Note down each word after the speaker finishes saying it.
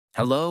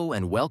Hello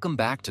and welcome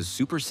back to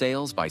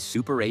SuperSales by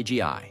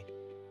SuperAGI.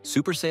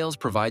 SuperSales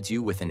provides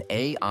you with an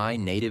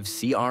AI-native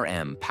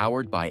CRM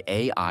powered by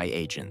AI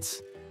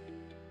agents.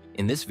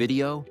 In this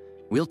video,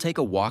 we'll take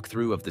a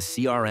walkthrough of the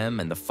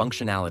CRM and the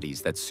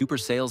functionalities that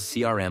SuperSales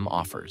CRM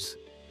offers.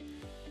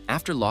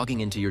 After logging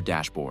into your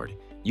dashboard,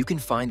 you can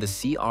find the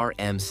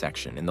CRM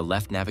section in the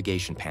left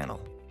navigation panel.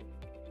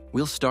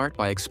 We'll start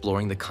by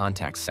exploring the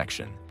Contacts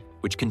section,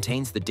 which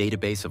contains the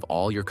database of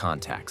all your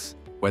contacts,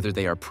 whether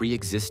they are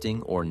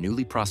pre-existing or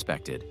newly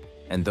prospected,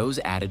 and those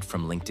added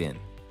from LinkedIn.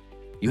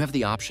 You have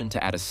the option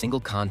to add a single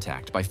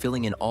contact by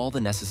filling in all the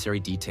necessary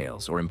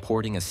details or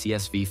importing a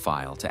CSV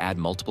file to add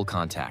multiple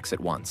contacts at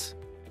once.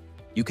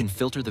 You can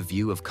filter the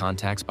view of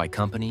contacts by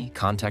company,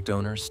 contact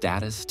owner,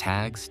 status,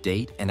 tags,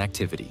 date, and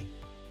activity.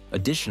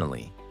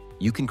 Additionally,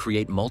 you can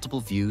create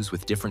multiple views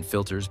with different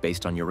filters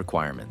based on your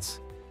requirements.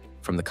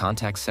 From the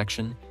Contacts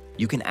section,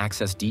 you can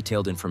access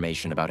detailed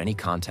information about any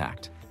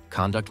contact,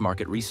 conduct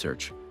market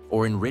research,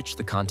 or enrich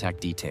the contact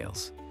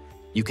details.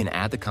 You can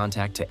add the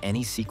contact to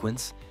any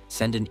sequence,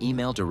 send an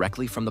email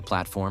directly from the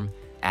platform,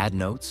 add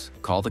notes,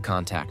 call the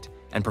contact,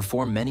 and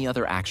perform many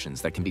other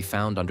actions that can be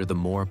found under the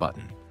More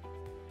button.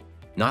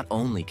 Not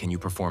only can you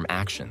perform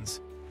actions,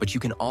 but you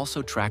can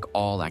also track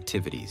all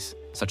activities,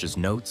 such as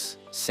notes,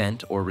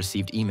 sent or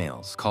received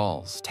emails,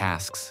 calls,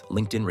 tasks,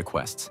 LinkedIn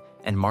requests,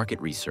 and market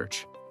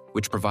research,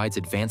 which provides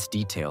advanced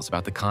details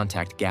about the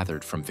contact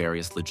gathered from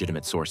various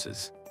legitimate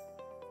sources.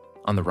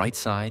 On the right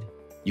side,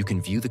 you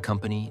can view the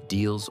company,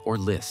 deals, or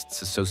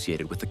lists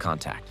associated with the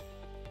contact.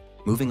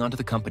 Moving on to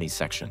the Companies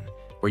section,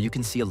 where you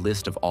can see a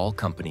list of all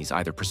companies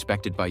either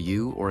prospected by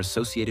you or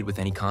associated with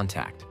any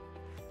contact.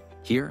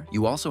 Here,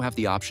 you also have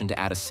the option to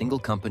add a single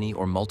company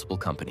or multiple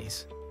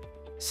companies.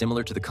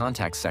 Similar to the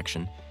Contacts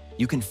section,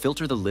 you can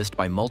filter the list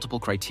by multiple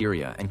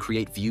criteria and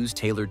create views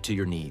tailored to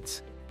your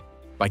needs.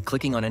 By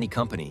clicking on any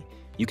company,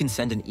 you can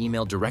send an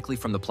email directly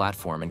from the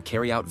platform and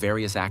carry out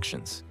various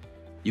actions.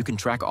 You can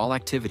track all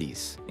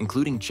activities,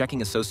 including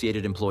checking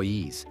associated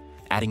employees,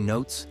 adding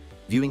notes,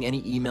 viewing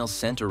any emails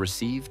sent or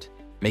received,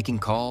 making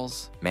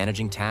calls,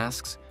 managing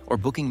tasks, or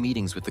booking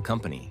meetings with the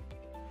company.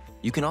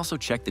 You can also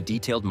check the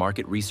detailed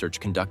market research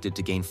conducted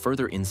to gain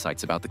further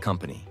insights about the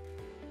company.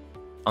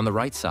 On the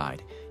right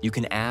side, you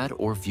can add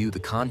or view the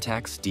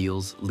contacts,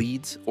 deals,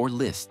 leads, or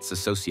lists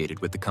associated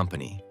with the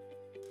company.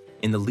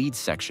 In the Leads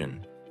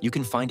section, you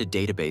can find a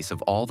database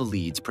of all the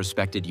leads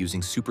prospected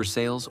using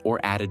SuperSales or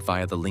added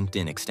via the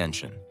LinkedIn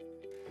extension.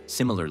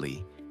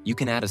 Similarly, you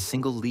can add a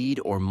single lead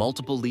or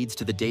multiple leads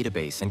to the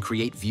database and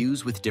create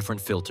views with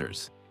different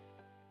filters.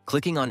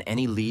 Clicking on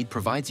any lead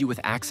provides you with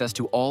access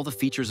to all the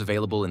features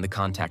available in the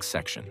Contacts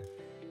section.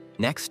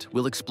 Next,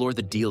 we'll explore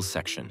the Deals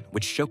section,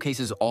 which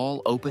showcases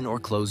all open or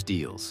closed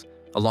deals,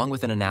 along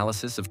with an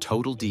analysis of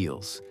total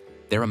deals,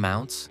 their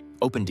amounts,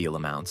 open deal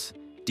amounts,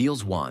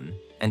 deals won,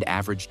 and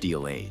average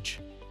deal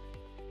age.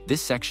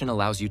 This section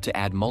allows you to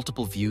add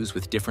multiple views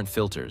with different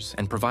filters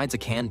and provides a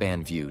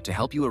Kanban view to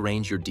help you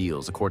arrange your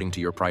deals according to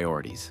your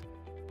priorities.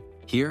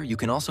 Here, you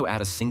can also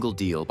add a single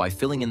deal by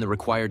filling in the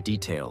required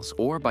details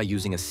or by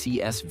using a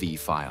CSV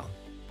file.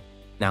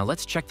 Now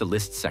let's check the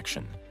Lists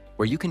section,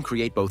 where you can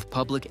create both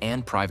public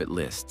and private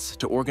lists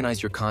to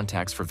organize your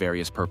contacts for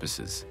various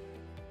purposes.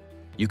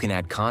 You can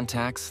add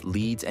contacts,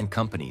 leads, and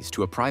companies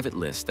to a private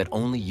list that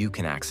only you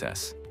can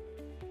access.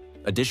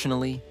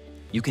 Additionally,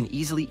 you can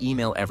easily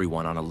email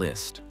everyone on a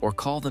list or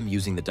call them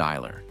using the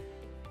dialer.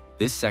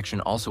 This section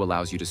also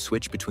allows you to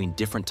switch between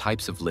different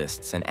types of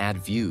lists and add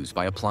views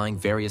by applying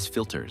various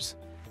filters.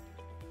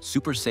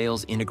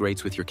 SuperSales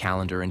integrates with your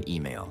calendar and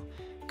email,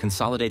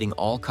 consolidating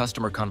all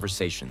customer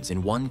conversations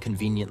in one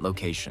convenient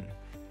location.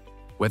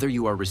 Whether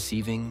you are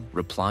receiving,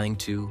 replying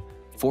to,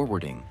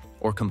 forwarding,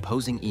 or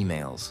composing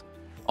emails,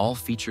 all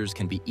features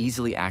can be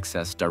easily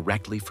accessed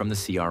directly from the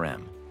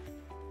CRM.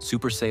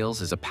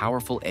 SuperSales is a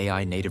powerful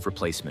AI-native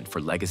replacement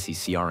for legacy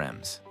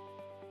CRMs.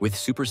 With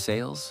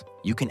SuperSales,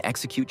 you can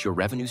execute your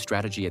revenue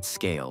strategy at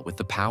scale with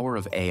the power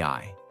of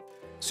AI.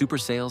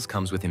 SuperSales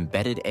comes with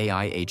embedded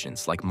AI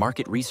agents like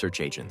market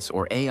research agents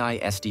or AI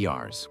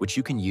SDRs, which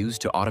you can use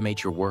to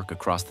automate your work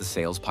across the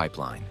sales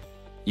pipeline.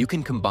 You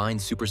can combine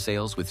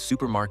SuperSales with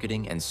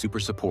SuperMarketing and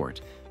SuperSupport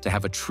to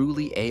have a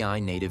truly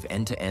AI-native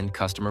end-to-end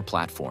customer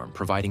platform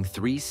providing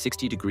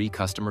 360-degree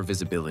customer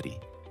visibility,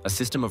 a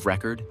system of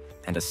record,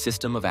 and a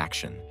system of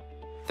action.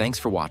 Thanks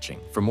for watching.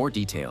 For more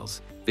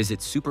details, visit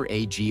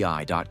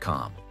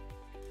superagi.com.